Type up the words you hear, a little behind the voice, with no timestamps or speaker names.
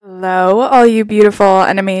Hello, all you beautiful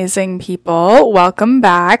and amazing people. Welcome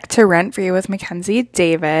back to Rent Free with Mackenzie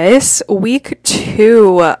Davis, week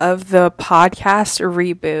 2 of the podcast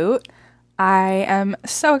reboot. I am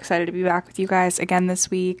so excited to be back with you guys again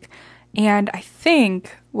this week, and I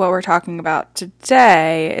think what we're talking about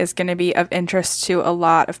today is going to be of interest to a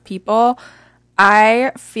lot of people.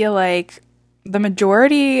 I feel like the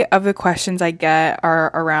majority of the questions I get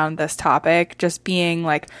are around this topic, just being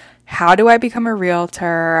like, how do I become a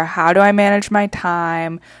realtor? How do I manage my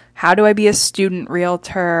time? How do I be a student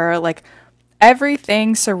realtor? Like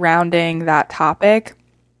everything surrounding that topic.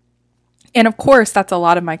 And of course, that's a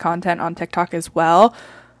lot of my content on TikTok as well.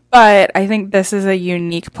 But I think this is a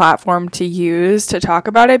unique platform to use to talk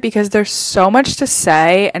about it because there's so much to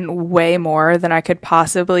say and way more than I could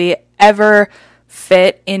possibly ever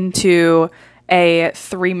fit into a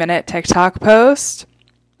 3-minute TikTok post.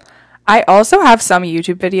 I also have some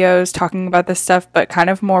YouTube videos talking about this stuff, but kind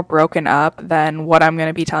of more broken up than what I'm going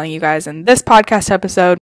to be telling you guys in this podcast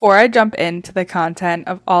episode. Before I jump into the content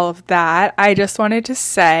of all of that, I just wanted to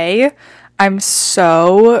say I'm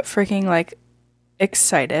so freaking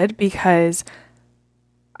excited because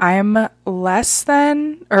I'm less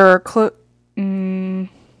than I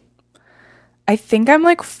think I'm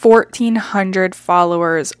 1,400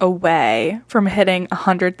 followers away from hitting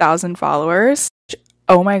 100,000 followers.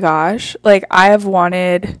 Oh my gosh, I have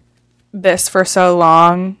wanted this for so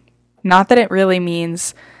long. Not that it really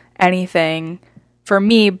means anything for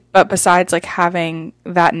me, but besides having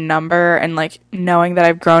that number and knowing that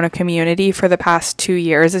I've grown a community for the past 2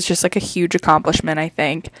 years, it's just a huge accomplishment, I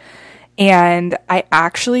think. And I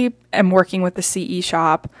actually am working with the CE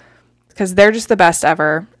shop because they're just the best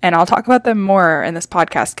ever. And I'll talk about them more in this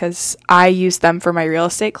podcast because I use them for my real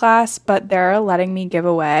estate class, but they're letting me give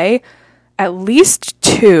away at least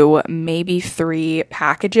 2, maybe 3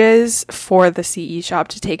 packages for the CE shop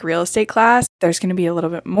to take real estate class. There's going to be a little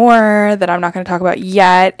bit more that I'm not going to talk about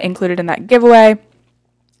yet included in that giveaway.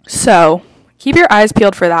 So keep your eyes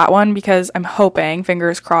peeled for that one because I'm hoping,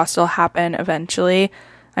 fingers crossed, it'll happen eventually.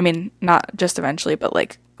 I mean, not just eventually,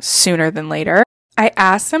 but sooner than later. I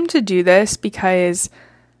asked them to do this because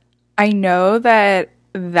I know that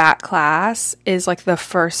class is the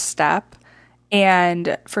first step.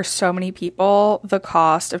 And for so many people, the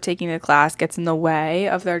cost of taking the class gets in the way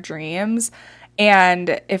of their dreams.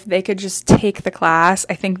 And if they could just take the class,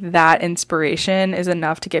 I think that inspiration is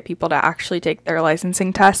enough to get people to actually take their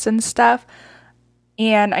licensing tests and stuff.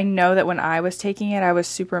 And I know that when I was taking it, I was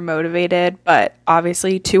super motivated, but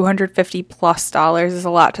obviously $250+ is a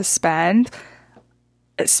lot to spend,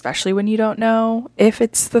 especially when you don't know if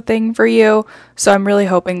it's the thing for you. So I'm really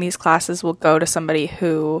hoping these classes will go to somebody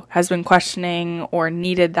who has been questioning or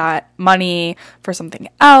needed that money for something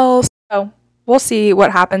else. So we'll see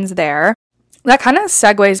what happens there. That kind of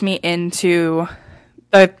segues me into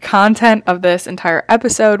the content of this entire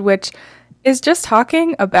episode, which is just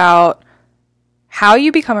talking about how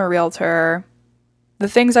you become a realtor, the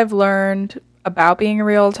things I've learned about being a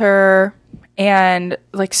realtor, and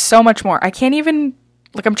so much more. I can't even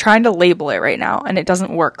I'm trying to label it right now, and it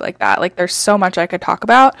doesn't work like that. There's so much I could talk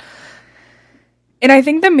about. And I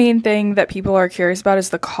think the main thing that people are curious about is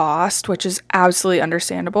the cost, which is absolutely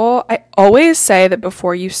understandable. I always say that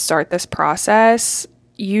before you start this process,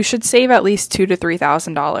 you should save at least $2,000 to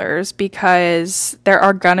 $3,000 because there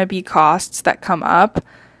are going to be costs that come up,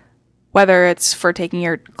 whether it's for taking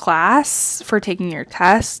your class, for taking your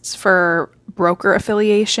tests, for broker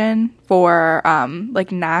affiliation, for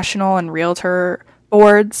national and realtor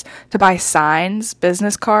boards, to buy signs,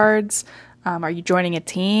 business cards. Are you joining a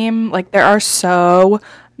team? There are so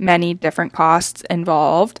many different costs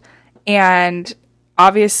involved. And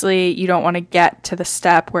obviously you don't want to get to the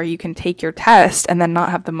step where you can take your test and then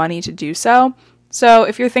not have the money to do so. So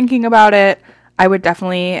if you're thinking about it, I would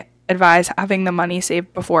definitely advise having the money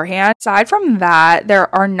saved beforehand. Aside from that,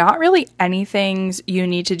 there are not really any things you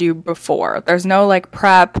need to do before. There's no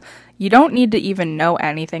prep. You don't need to even know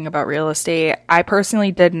anything about real estate. I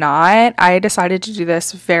personally did not. I decided to do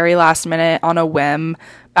this very last minute on a whim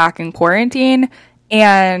back in quarantine.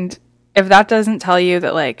 And if that doesn't tell you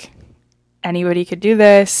that anybody could do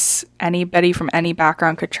this, anybody from any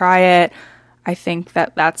background could try it, I think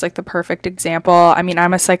that that's the perfect example. I mean,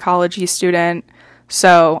 I'm a psychology student,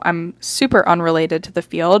 so I'm super unrelated to the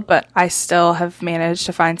field, but I still have managed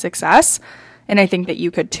to find success. And I think that you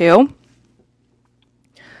could too.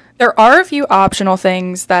 There are a few optional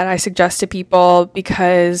things that I suggest to people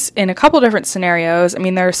because in a couple different scenarios, I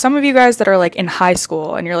mean, there are some of you guys that are in high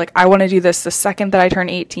school and you're I want to do this the second that I turn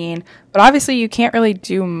 18, but obviously you can't really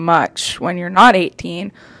do much when you're not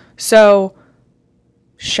 18. So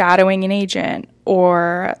shadowing an agent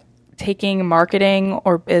or taking marketing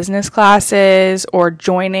or business classes or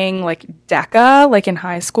joining like DECA. Like in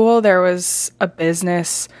high school, there was a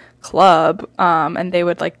business club, and they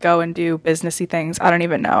would like go and do businessy things. I don't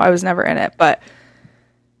even know. I was never in it, but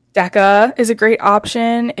DECA is a great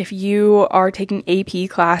option. If you are taking AP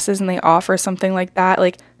classes and they offer something like that,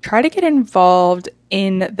 like try to get involved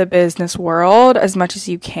in the business world as much as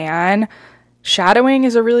you can. Shadowing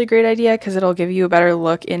is a really great idea because it'll give you a better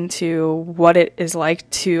look into what it is like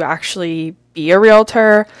to actually be a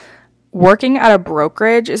realtor. Working at a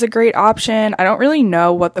brokerage is a great option. I don't really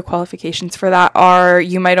know what the qualifications for that are.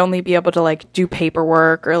 You might only be able to like do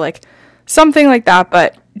paperwork or like something like that,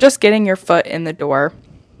 but just getting your foot in the door.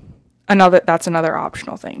 That's another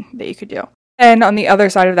optional thing that you could do. And on the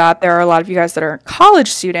other side of that, there are a lot of you guys that are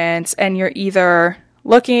college students and you're either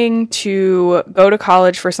looking to go to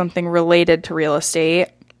college for something related to real estate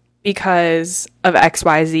because of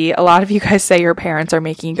XYZ. A lot of you guys say your parents are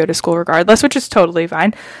making you go to school regardless, which is totally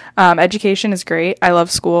fine. Education is great. I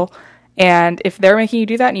love school. And if they're making you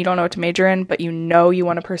do that and you don't know what to major in, but you know you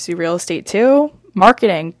want to pursue real estate too,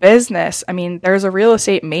 marketing, business. I mean, there's a real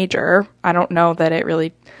estate major. I don't know that it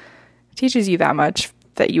really teaches you that much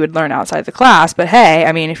that you would learn outside the class. But hey,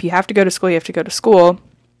 I mean, if you have to go to school, you have to go to school.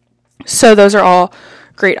 So those are all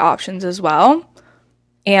great options as well.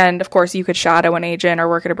 And of course, you could shadow an agent or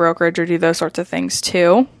work at a brokerage or do those sorts of things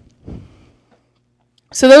too.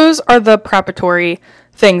 So those are the preparatory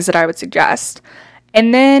things that I would suggest.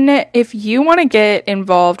 And then if you want to get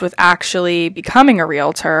involved with actually becoming a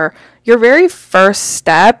realtor, your very first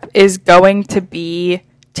step is going to be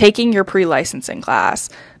taking your pre-licensing class.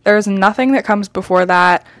 There's nothing that comes before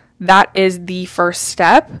that. That is the first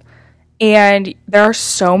step. And there are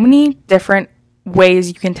so many different ways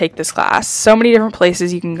you can take this class, so many different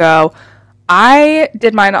places you can go. I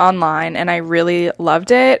did mine online and I really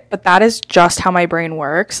loved it, but that is just how my brain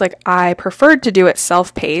works. Like I preferred to do it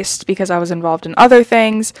self-paced because I was involved in other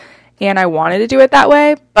things and I wanted to do it that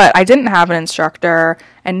way, but I didn't have an instructor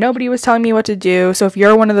and nobody was telling me what to do. So if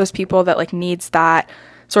you're one of those people that like needs that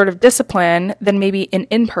sort of discipline, then maybe an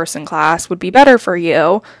in-person class would be better for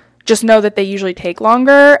you. Just know that they usually take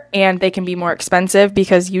longer and they can be more expensive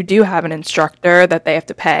because you do have an instructor that they have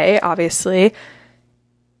to pay, obviously.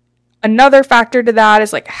 Another factor to that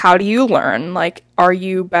is like, how do you learn? Like, are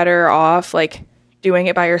you better off like doing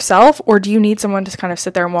it by yourself, or do you need someone to kind of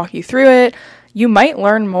sit there and walk you through it? You might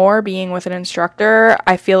learn more being with an instructor.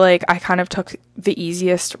 I feel like I kind of took the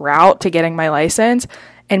easiest route to getting my license,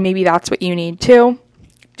 and maybe that's what you need too.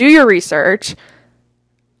 Do your research.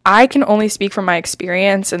 I can only speak from my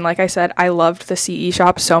experience, and like I said, I loved the CE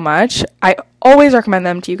shop so much. I always recommend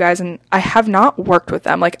them to you guys, and I have not worked with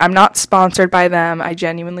them. Like, I'm not sponsored by them. I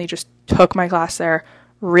genuinely just took my class there,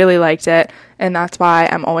 really liked it, and that's why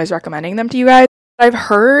I'm always recommending them to you guys. I've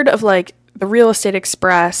heard of like the Real Estate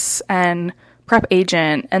Express and Prep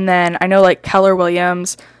Agent, and then I know like Keller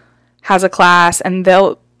Williams has a class, and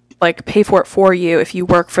they'll like pay for it for you if you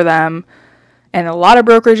work for them, and a lot of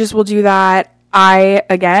brokerages will do that. I,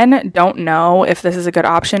 again, don't know if this is a good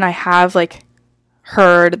option. I have, like,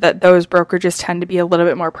 heard that those brokerages tend to be a little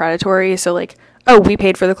bit more predatory. So, like, oh, we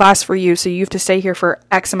paid for the class for you, so you have to stay here for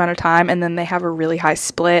X amount of time, and then they have a really high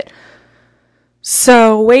split.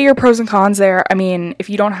 So, weigh your pros and cons there. I mean, if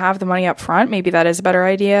you don't have the money up front, maybe that is a better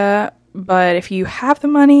idea. But if you have the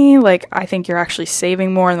money, like, I think you're actually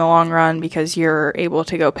saving more in the long run because you're able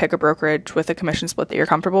to go pick a brokerage with a commission split that you're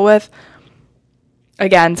comfortable with.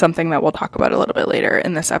 Again, something that we'll talk about a little bit later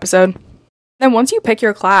in this episode. Then once you pick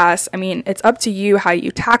your class, I mean, it's up to you how you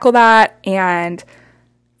tackle that. And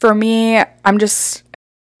for me, I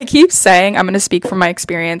keep saying I'm going to speak from my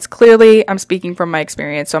experience. Clearly, I'm speaking from my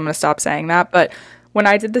experience, so I'm going to stop saying that. But when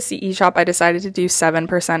I did the CE shop, I decided to do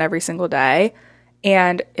 7% every single day.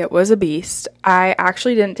 And it was a beast. I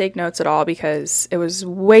actually didn't take notes at all because it was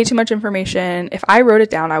way too much information. If I wrote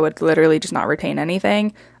it down, I would literally just not retain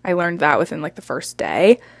anything. I learned that within like the first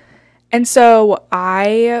day. And so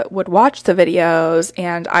I would watch the videos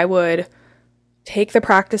and I would take the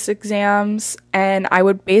practice exams and I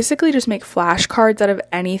would basically just make flashcards out of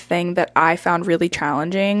anything that I found really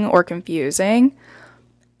challenging or confusing.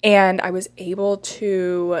 And I was able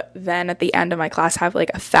to then at the end of my class have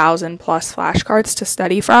like 1,000+ flashcards to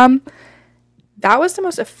study from. That was the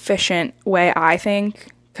most efficient way, I think,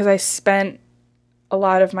 because I spent a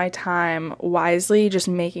lot of my time wisely just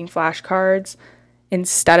making flashcards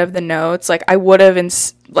instead of the notes. Like I would have,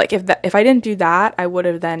 if I didn't do that, I would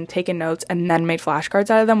have then taken notes and then made flashcards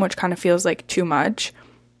out of them, which kind of feels like too much.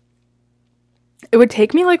 It would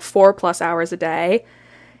take me like 4+ hours a day.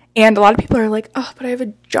 And a lot of people are like, oh, but I have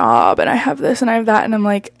a job and I have this and I have that. And I'm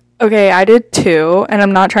like, Okay, I did too, and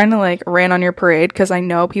I'm not trying to like rain on your parade because I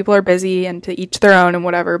know people are busy and to each their own and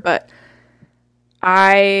whatever, but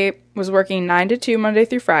I was working 9 to 2 Monday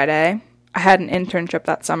through Friday. I had an internship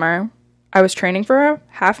that summer. I was training for a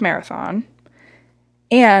half marathon,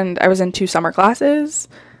 and I was in 2 summer classes.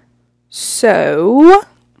 So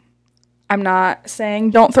I'm not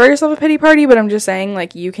saying don't throw yourself a pity party, but I'm just saying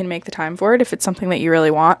like you can make the time for it if it's something that you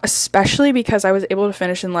really want, especially because I was able to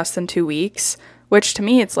finish in less than 2 weeks, which to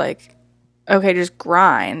me it's like, okay, just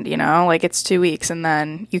grind, you know, like it's 2 weeks and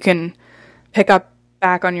then you can pick up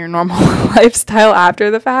back on your normal lifestyle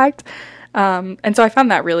after the fact. And so I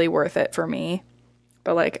found that really worth it for me.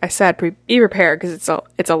 But like I said, be prepared because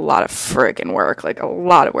it's a lot of freaking work, like a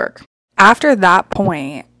lot of work. After that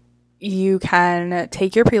point, you can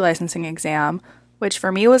take your pre-licensing exam, which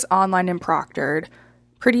for me was online and proctored.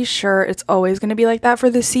 Pretty sure it's always going to be like that for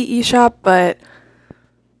the CE shop, but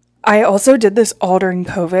I also did this all during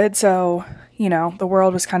COVID, so, you know, the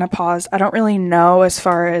world was kind of paused. I don't really know as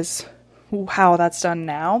far as how that's done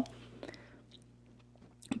now.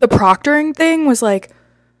 The proctoring thing was like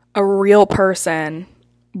a real person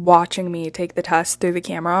watching me take the test through the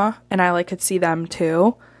camera, and I like could see them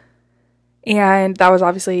too. And that was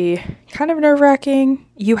obviously kind of nerve-wracking.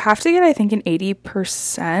 You have to get, I think, an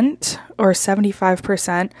 80% or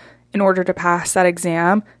 75% in order to pass that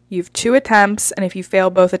exam. You have 2 attempts, and if you fail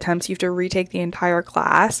both attempts, you have to retake the entire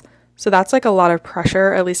class. So that's like a lot of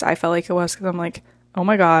pressure. At least I felt like it was, because I'm like, oh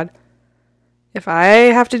my God, if I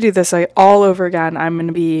have to do this like all over again, I'm going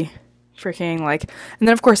to be freaking like, and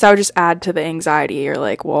then of course that would just add to the anxiety. You're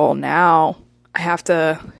like, well, now I have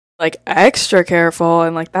to like extra careful,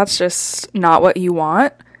 and like that's just not what you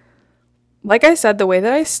want. Like I said, the way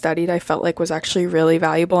that I studied I felt like was actually really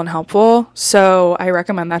valuable and helpful, so I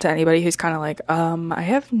recommend that to anybody who's kind of like I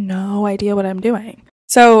have no idea what I'm doing.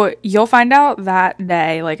 So you'll find out that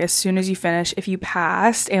day, like as soon as you finish, if you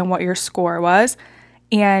passed and what your score was,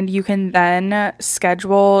 and you can then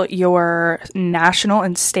schedule your national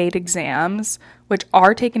and state exams, which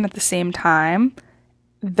are taken at the same time.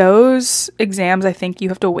 Those exams, I think you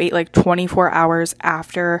have to wait like 24 hours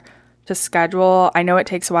after to schedule. I know it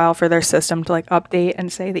takes a while for their system to like update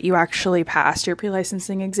and say that you actually passed your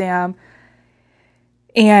pre-licensing exam.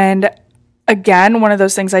 And again, one of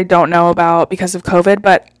those things I don't know about because of COVID,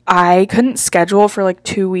 but I couldn't schedule for like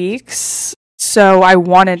 2 weeks. So I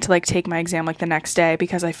wanted to like take my exam like the next day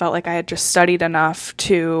because I felt like I had just studied enough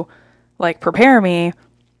to like prepare me.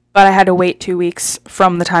 But I had to wait 2 weeks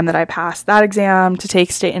from the time that I passed that exam to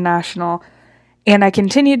take state and national. And I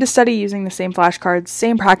continued to study using the same flashcards,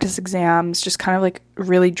 same practice exams, just kind of like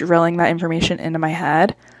really drilling that information into my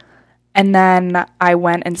head. And then I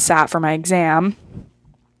went and sat for my exam.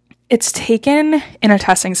 It's taken in a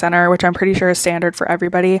testing center, which I'm pretty sure is standard for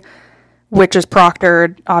everybody, which is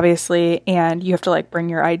proctored, obviously. And you have to like bring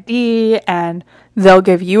your ID and they'll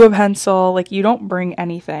give you a pencil. Like you don't bring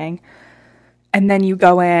anything. And then you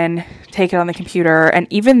go in, take it on the computer, and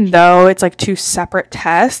even though it's like 2 separate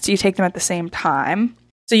tests, you take them at the same time.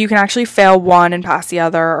 So you can actually fail one and pass the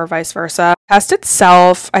other, or vice versa. Test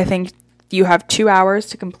itself, I think you have 2 hours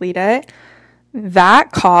to complete it.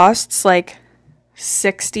 That costs like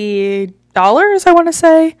 $60, I want to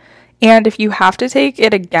say. And if you have to take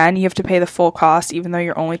it again, you have to pay the full cost, even though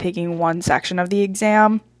you're only taking one section of the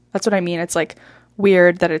exam. That's what I mean. It's like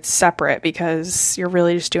weird that it's separate because you're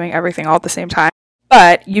really just doing everything all at the same time,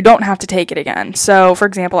 but you don't have to take it again. So for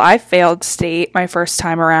example, I failed state my first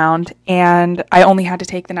time around and I only had to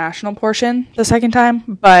take the national portion the second time,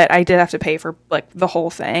 but I did have to pay for like the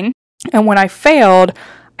whole thing. And when I failed,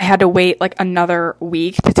 I had to wait like another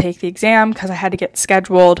week to take the exam because I had to get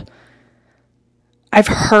scheduled. I've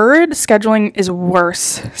heard scheduling is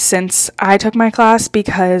worse since I took my class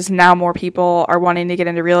because now more people are wanting to get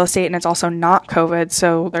into real estate and it's also not COVID.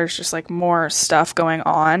 So there's just like more stuff going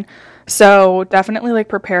on. So definitely like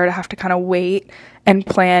prepare to have to kind of wait and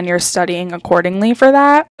plan your studying accordingly for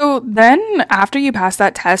that. So then after you pass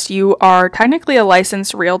that test, you are technically a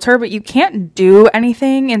licensed realtor, but you can't do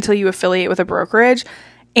anything until you affiliate with a brokerage.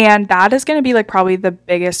 And that is going to be like probably the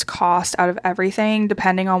biggest cost out of everything,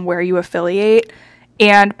 depending on where you affiliate.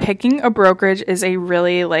 And picking a brokerage is a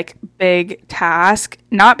really like big task,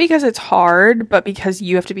 not because it's hard, but because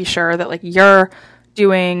you have to be sure that like you're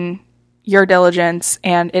doing your diligence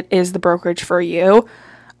and it is the brokerage for you.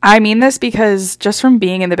 I mean this because just from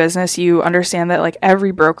being in the business, you understand that like every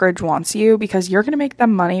brokerage wants you because you're going to make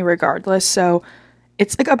them money regardless. So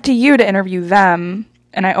it's like up to you to interview them.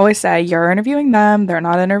 And I always say you're interviewing them. They're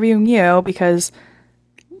not interviewing you because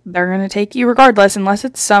they're going to take you regardless, unless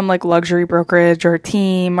it's some like luxury brokerage or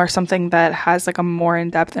team or something that has like a more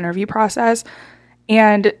in-depth interview process.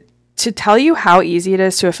 And to tell you how easy it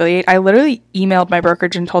is to affiliate, I literally emailed my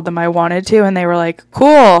brokerage and told them I wanted to, and they were like,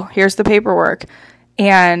 cool, here's the paperwork.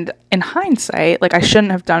 And in hindsight, like, I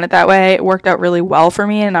shouldn't have done it that way. It worked out really well for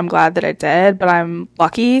me, and I'm glad that it did, but I'm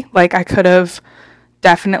lucky. Like, it could have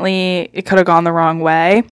gone the wrong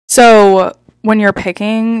way. So when you're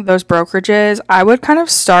picking those brokerages, I would kind of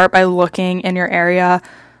start by looking in your area.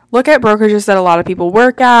 Look at brokerages that a lot of people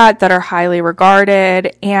work at, that are highly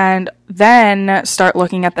regarded, and then start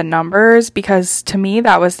looking at the numbers, because to me,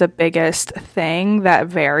 that was the biggest thing that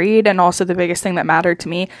varied, and also the biggest thing that mattered to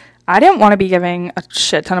me. I didn't want to be giving a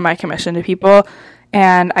shit ton of my commission to people,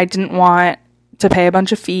 and I didn't want to pay a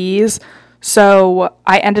bunch of fees. So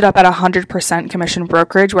I ended up at 100% commission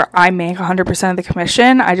brokerage, where I make 100% of the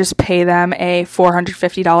commission. I just pay them a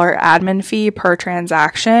 $450 admin fee per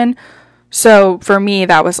transaction. So for me,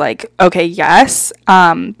 that was like, okay, yes.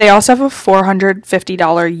 They also have a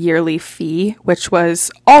 $450 yearly fee, which was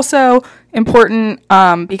also important,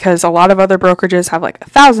 because a lot of other brokerages have like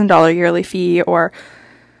 $1,000 yearly fee or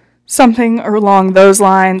something along those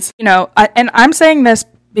lines. You know, and I'm saying this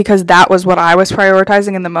because that was what I was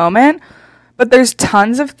prioritizing in the moment. But there's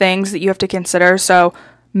tons of things that you have to consider. So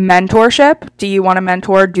mentorship, do you want to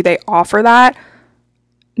mentor? Do they offer that?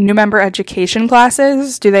 New member education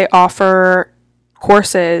classes, do they offer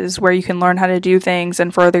courses where you can learn how to do things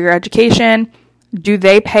and further your education? Do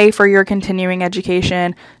they pay for your continuing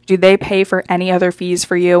education? Do they pay for any other fees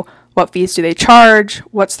for you? What fees do they charge?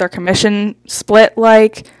 What's their commission split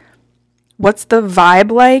like? What's the vibe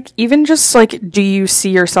like? Even just like, do you see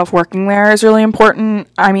yourself working there is really important.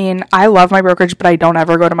 I mean, I love my brokerage, but I don't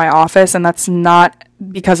ever go to my office, and that's not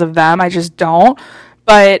because of them. I just don't.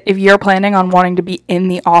 But if you're planning on wanting to be in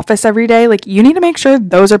the office every day, like, you need to make sure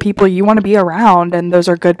those are people you want to be around and those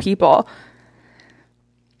are good people.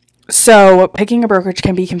 So picking a brokerage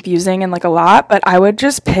can be confusing and like a lot, but I would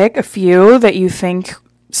just pick a few that you think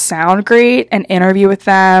sound great and interview with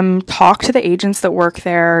them, talk to the agents that work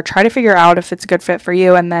there, try to figure out if it's a good fit for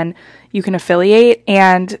you, and then you can affiliate.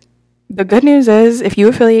 And the good news is, if you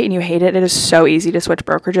affiliate and you hate it, it is so easy to switch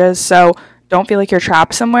brokerages. So don't feel like you're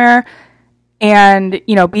trapped somewhere. And,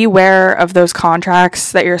 you know, be aware of those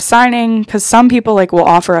contracts that you're signing, because some people like will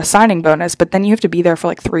offer a signing bonus, but then you have to be there for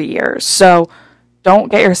like 3 years. So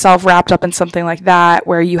don't get yourself wrapped up in something like that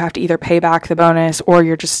where you have to either pay back the bonus or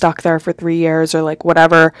you're just stuck there for 3 years, or like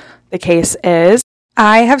whatever the case is.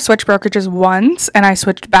 I have switched brokerages once, and I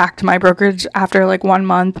switched back to my brokerage after like 1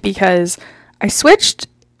 month, because I switched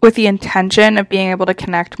with the intention of being able to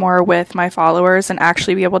connect more with my followers and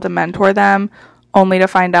actually be able to mentor them, only to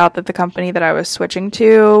find out that the company that I was switching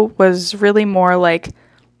to was really more like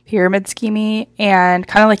pyramid schemey and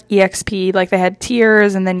kind of like EXP. Like, they had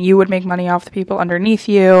tiers, and then you would make money off the people underneath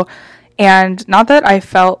you. And not that I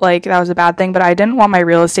felt like that was a bad thing, but I didn't want my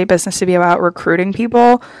real estate business to be about recruiting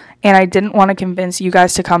people, and I didn't want to convince you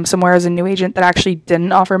guys to come somewhere as a new agent that actually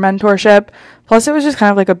didn't offer mentorship. Plus, it was just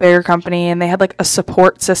kind of like a bigger company, and they had like a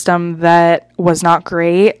support system that was not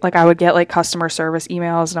great. Like, I would get like customer service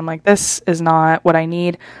emails, and I'm like, this is not what I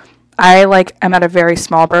need. I like am at a very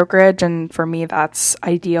small brokerage, and for me that's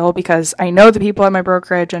ideal because I know the people at my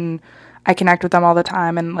brokerage and I connect with them all the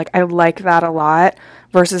time, and like I like that a lot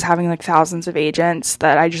versus having like thousands of agents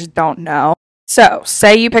that I just don't know. So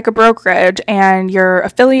say you pick a brokerage and you're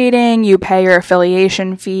affiliating, you pay your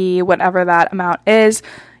affiliation fee, whatever that amount is.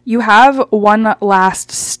 You have one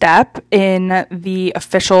last step in the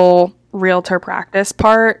official realtor practice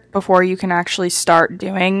part before you can actually start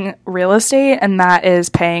doing real estate, and that is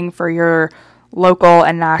paying for your local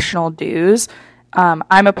and national dues.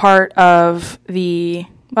 I'm a part of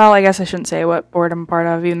well, I guess I shouldn't say what board I'm a part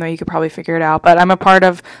of, even though you could probably figure it out, but I'm a part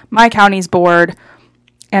of my county's board,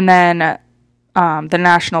 and then the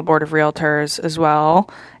National Board of Realtors as well.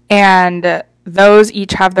 And those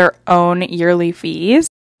each have their own yearly fees.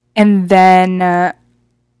 And then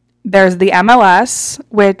there's the MLS,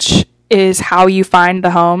 which is how you find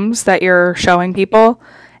the homes that you're showing people,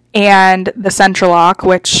 and the Central Lock,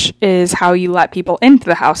 which is how you let people into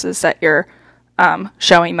the houses that you're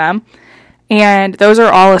showing them. And those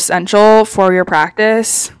are all essential for your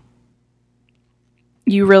practice.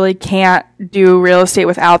 You really can't do real estate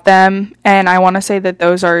without them. And I want to say that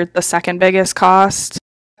those are the second biggest cost.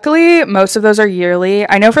 Luckily, most of those are yearly.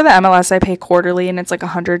 I know for the MLS, I pay quarterly, and it's like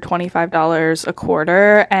 $125 a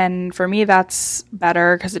quarter. And for me, that's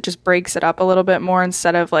better because it just breaks it up a little bit more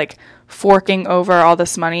instead of like forking over all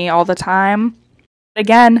this money all the time.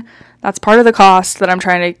 Again, that's part of the cost that I'm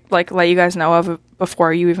trying to like let you guys know of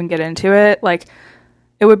before you even get into it. Like,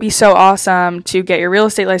 it would be so awesome to get your real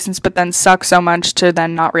estate license, but then suck so much to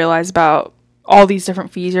then not realize about all these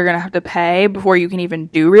different fees you're going to have to pay before you can even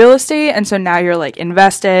do real estate. And so now you're like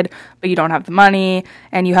invested, but you don't have the money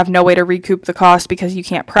and you have no way to recoup the cost because you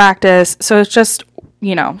can't practice. So it's just,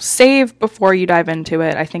 save before you dive into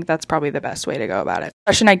it. I think that's probably the best way to go about it.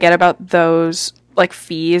 The question I get about those like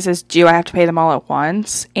fees is, do I have to pay them all at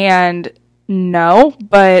once? And no,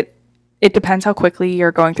 but it depends how quickly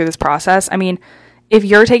you're going through this process. I mean, if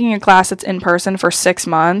you're taking a class that's in person for 6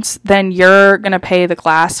 months, then you're going to pay the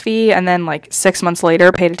class fee and then like 6 months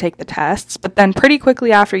later pay to take the tests. But then pretty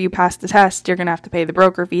quickly after you pass the test, you're going to have to pay the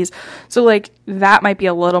broker fees. So like that might be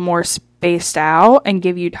a little more spaced out and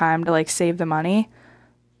give you time to like save the money.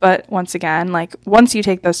 But once again, like once you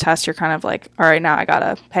take those tests, you're kind of like, all right, now I got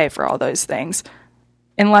to pay for all those things.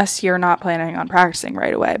 Unless you're not planning on practicing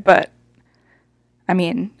right away. But I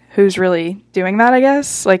mean, who's really doing that, I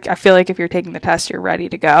guess? Like, I feel like if you're taking the test, you're ready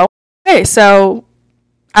to go. Okay, so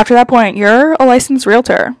after that point, you're a licensed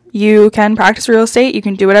realtor. You can practice real estate, you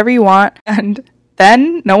can do whatever you want, and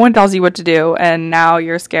then no one tells you what to do, and now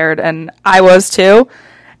you're scared, and I was too.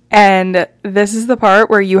 And this is the part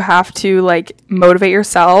where you have to, like, motivate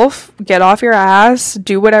yourself, get off your ass,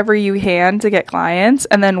 do whatever you can to get clients,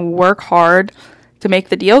 and then work hard to make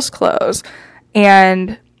the deals close.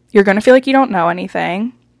 And you're going to feel like you don't know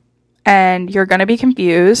anything. And you're going to be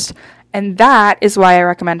confused. And that is why I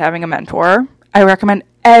recommend having a mentor. I recommend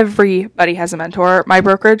everybody has a mentor. My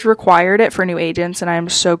brokerage required it for new agents, and I'm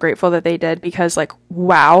so grateful that they did because, like,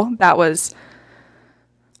 wow, that was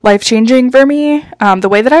life-changing for me. The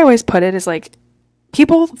way that I always put it is, like,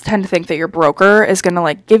 people tend to think that your broker is going to,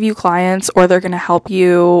 like, give you clients or they're going to help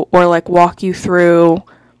you or, like, walk you through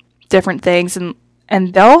different things.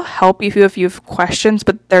 And they'll help you if you have questions,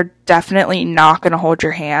 but they're definitely not going to hold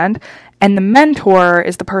your hand. And the mentor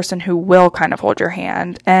is the person who will kind of hold your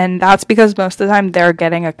hand. And that's because most of the time they're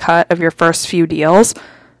getting a cut of your first few deals.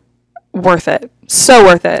 Worth it. So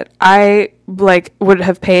worth it. I would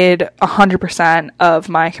have paid 100% of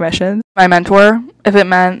my commission, my mentor, if it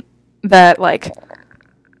meant that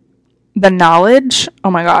the knowledge,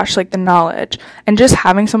 oh my gosh, the knowledge. And just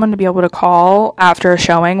having someone to be able to call after a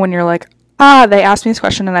showing when you're like, they asked me this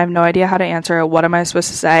question and I have no idea how to answer it. What am I supposed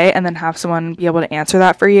to say? And then have someone be able to answer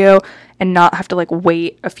that for you and not have to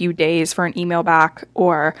wait a few days for an email back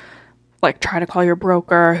or try to call your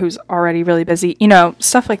broker who's already really busy.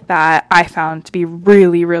 Stuff like that I found to be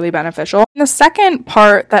really, really beneficial. And the second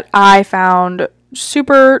part that I found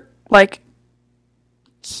super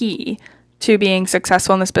key to being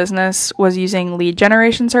successful in this business was using lead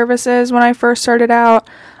generation services when I first started out.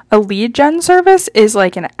 A lead gen service is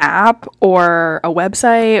like an app or a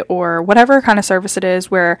website or whatever kind of service it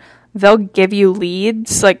is where they'll give you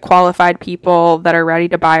leads, qualified people that are ready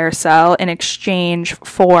to buy or sell in exchange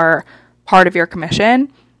for part of your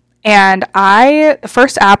commission. And the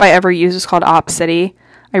first app I ever used is called OpCity.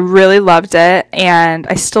 I really loved it and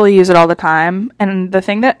I still use it all the time. And the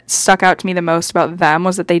thing that stuck out to me the most about them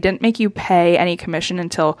was that they didn't make you pay any commission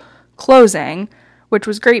until closing, which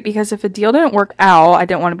was great because if a deal didn't work out, I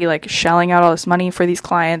didn't want to be shelling out all this money for these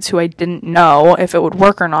clients who I didn't know if it would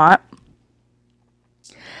work or not.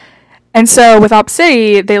 And so with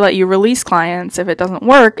OpCity, they let you release clients if it doesn't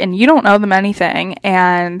work and you don't owe them anything.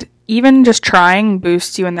 And even just trying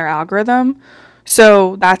boosts you in their algorithm.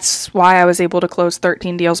 So that's why I was able to close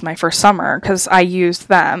 13 deals my first summer because I used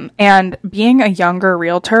them. And being a younger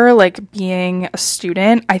realtor, being a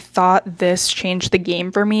student, I thought this changed the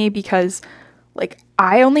game for me because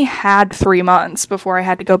I only had 3 months before I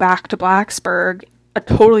had to go back to Blacksburg, a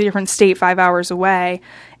totally different state 5 hours away.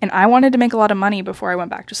 And I wanted to make a lot of money before I went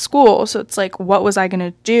back to school. So it's what was I going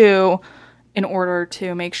to do in order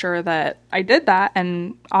to make sure that I did that?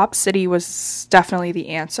 And OpCity was definitely the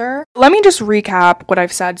answer. Let me just recap what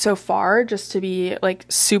I've said so far, just to be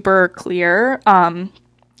super clear.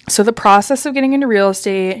 So the process of getting into real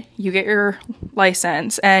estate, you get your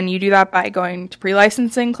license and you do that by going to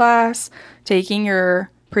pre-licensing class, taking your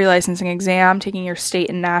pre-licensing exam, taking your state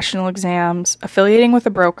and national exams, affiliating with a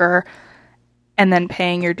broker, and then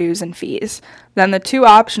paying your dues and fees. Then the two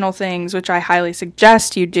optional things, which I highly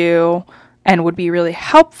suggest you do and would be really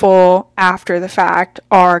helpful after the fact,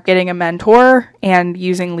 are getting a mentor and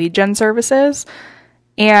using lead gen services.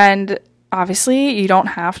 And obviously, you don't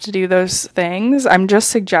have to do those things. I'm just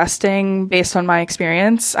suggesting based on my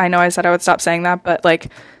experience. I know I said I would stop saying that, but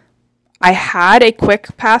I had a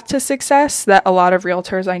quick path to success that a lot of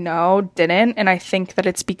realtors I know didn't, and I think that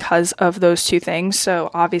it's because of those two things. So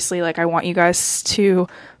obviously, I want you guys to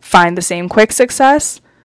find the same quick success.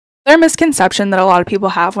 Their misconception that a lot of people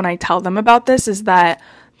have when I tell them about this is that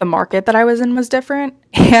the market that I was in was different,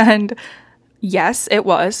 and yes, it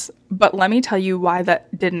was. But let me tell you why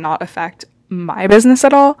that did not affect my business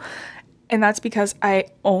at all. And that's because I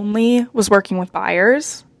only was working with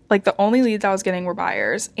buyers. Like, the only leads I was getting were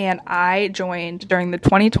buyers. And I joined during the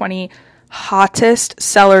 2020 hottest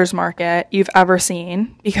sellers market you've ever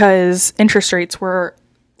seen, because interest rates were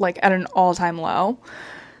like at an all-time low.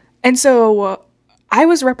 And so I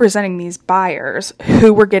was representing these buyers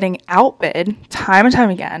who were getting outbid time and time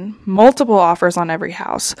again, multiple offers on every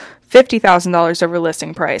house, $50,000 over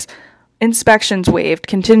listing price, inspections waived,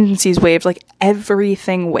 contingencies waived, like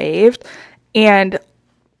everything waived. And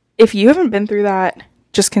if you haven't been through that,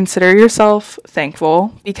 just consider yourself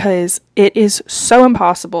thankful, because it is so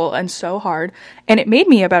impossible and so hard. And it made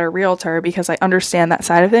me a better realtor because I understand that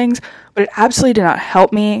side of things, but it absolutely did not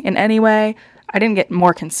help me in any way. I didn't get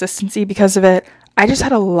more consistency because of it. I just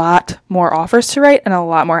had a lot more offers to write and a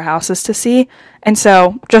lot more houses to see. And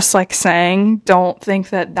so, just like saying, don't think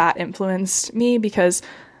that that influenced me, because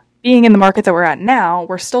being in the market that we're at now,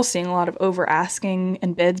 we're still seeing a lot of over asking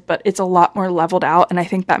and bids, but it's a lot more leveled out. And I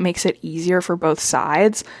think that makes it easier for both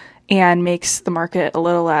sides and makes the market a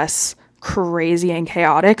little less crazy and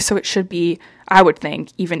chaotic. So it should be, I would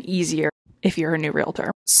think, even easier if you're a new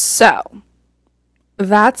realtor. So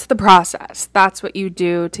that's the process. That's what you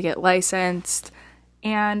do to get licensed.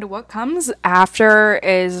 And what comes after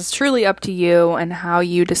is truly up to you and how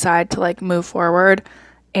you decide to like move forward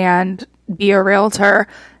and be a realtor.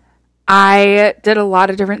 I did a lot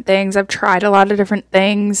of different things. I've tried a lot of different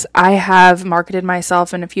things. I have marketed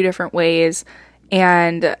myself in a few different ways.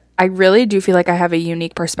 And I really do feel like I have a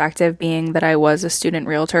unique perspective, being that I was a student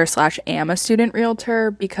realtor / am a student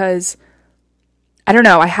realtor, because I don't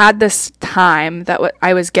know, I had this time that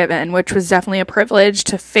I was given, which was definitely a privilege,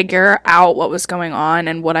 to figure out what was going on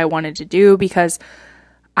and what I wanted to do, because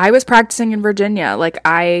I was practicing in Virginia. Like,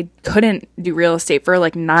 I couldn't do real estate for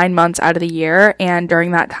like 9 months out of the year. And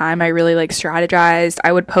during that time, I really like strategized.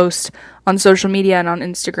 I would post on social media and on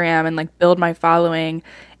Instagram and like build my following.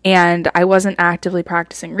 And I wasn't actively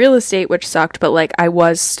practicing real estate, which sucked, but like I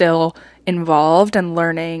was still involved and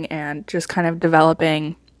learning and just kind of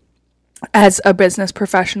developing as a business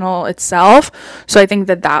professional itself. So I think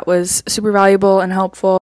that that was super valuable and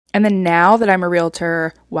helpful. And then now that I'm a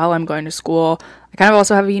realtor while I'm going to school, I kind of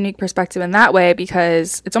also have a unique perspective in that way,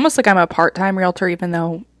 because it's almost like I'm a part-time realtor, even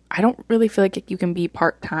though I don't really feel like you can be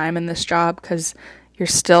part-time in this job, because you're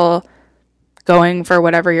still going for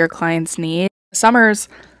whatever your clients need. Summers,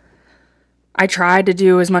 I try to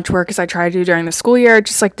do as much work as I try to do during the school year. It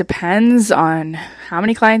just like depends on how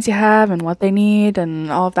many clients you have and what they need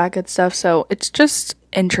and all of that good stuff. So it's just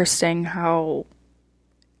interesting how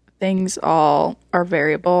things all are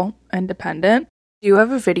variable and dependent. I do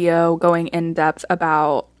have a video going in depth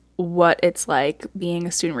about what it's like being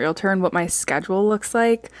a student realtor and what my schedule looks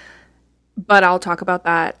like, but I'll talk about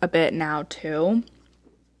that a bit now too,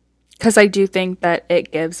 because I do think that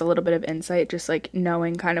it gives a little bit of insight, just like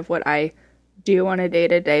knowing kind of what I do on a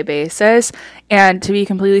day-to-day basis. And to be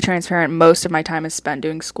completely transparent, most of my time is spent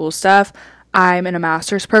doing school stuff. I'm in a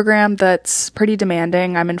master's program that's pretty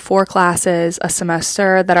demanding. I'm in 4 classes a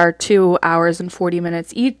semester that are 2 hours and 40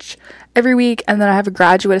 minutes each every week. And then I have a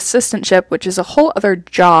graduate assistantship, which is a whole other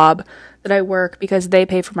job that I work because they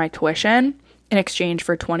pay for my tuition in exchange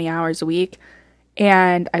for 20 hours a week.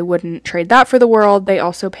 And I wouldn't trade that for the world. They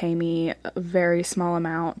also pay me a very small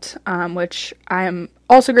amount, which I am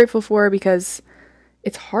also grateful for, because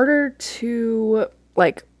it's harder to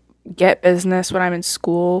like get business when I'm in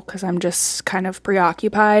school because I'm just kind of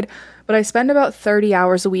preoccupied. But I spend about 30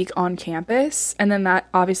 hours a week on campus, and then that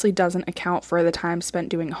obviously doesn't account for the time spent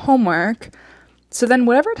doing homework. So then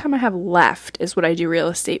whatever time I have left is what I do real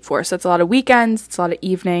estate for. So it's a lot of weekends, it's a lot of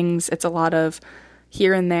evenings, it's a lot of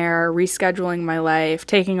here and there, rescheduling my life,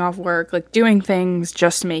 taking off work, like doing things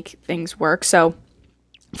just to make things work. So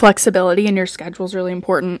flexibility in your schedule is really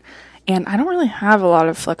important. And I don't really have a lot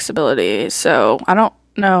of flexibility, so I don't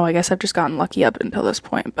know. I guess I've just gotten lucky up until this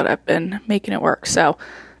point, but I've been making it work. So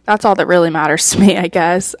that's all that really matters to me, I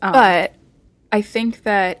guess. But I think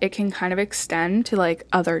that it can kind of extend to like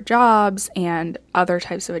other jobs and other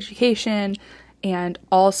types of education and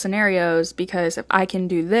all scenarios, because if I can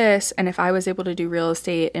do this, and if I was able to do real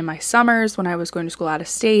estate in my summers when I was going to school out of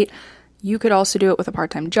state, you could also do it with a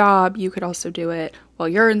part-time job. You could also do it while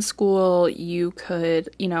you're in school. You could,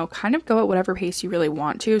 kind of go at whatever pace you really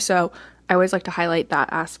want to. So I always like to highlight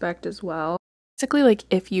that aspect as well. Basically, like,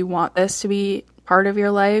 if you want this to be part of your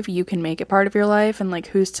life, you can make it part of your life. And like,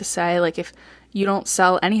 who's to say, like, if you don't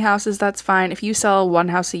sell any houses, that's fine. If you sell 1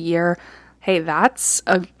 house a year, hey, that's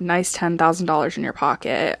a nice $10,000 in your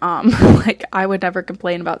pocket. Like, I would never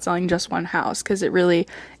complain about selling just 1 house, because it really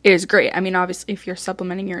is great. I mean, obviously, if you're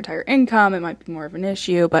supplementing your entire income, it might be more of an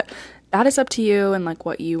issue, but that is up to you and like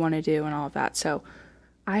what you want to do and all of that. So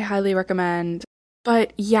I highly recommend.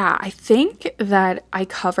 But yeah, I think that I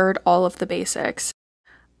covered all of the basics.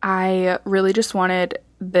 I really just wanted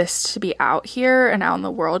this to be out here and out in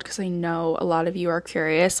the world because I know a lot of you are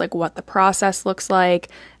curious, like what the process looks like,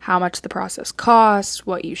 how much the process costs,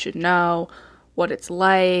 what you should know, what it's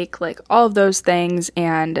like all of those things.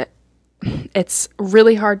 And it's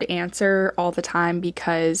really hard to answer all the time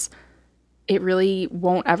because it really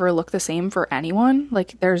won't ever look the same for anyone.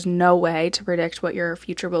 Like, there's no way to predict what your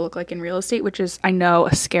future will look like in real estate, which is, I know,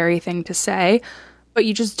 a scary thing to say, but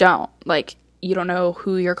you just don't. Like, you don't know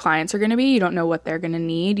who your clients are going to be. You don't know what they're going to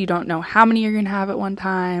need. You don't know how many you're going to have at one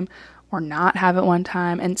time or not have at one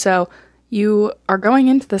time. And so you are going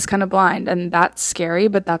into this kind of blind, and that's scary,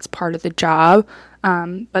 but that's part of the job.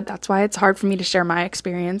 But that's why it's hard for me to share my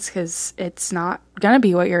experience, because it's not going to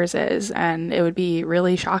be what yours is, and it would be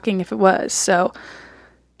really shocking if it was. So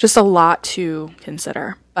just a lot to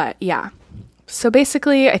consider. But yeah, so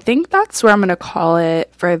basically I think that's where I'm going to call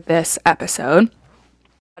it for this episode.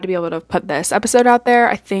 To be able to put this episode out there,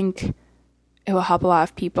 I think it will help a lot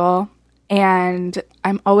of people, and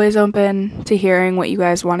I'm always open to hearing what you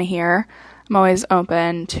guys want to hear. I'm always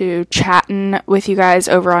open to chatting with you guys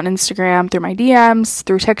over on Instagram, through my DMs,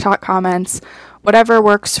 through TikTok comments, whatever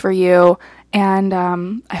works for you. And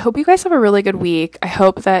I hope you guys have a really good week. I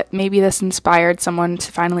hope that maybe this inspired someone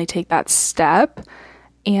to finally take that step.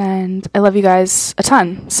 And I love you guys a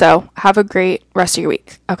ton. So have a great rest of your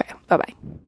week. Okay, bye-bye.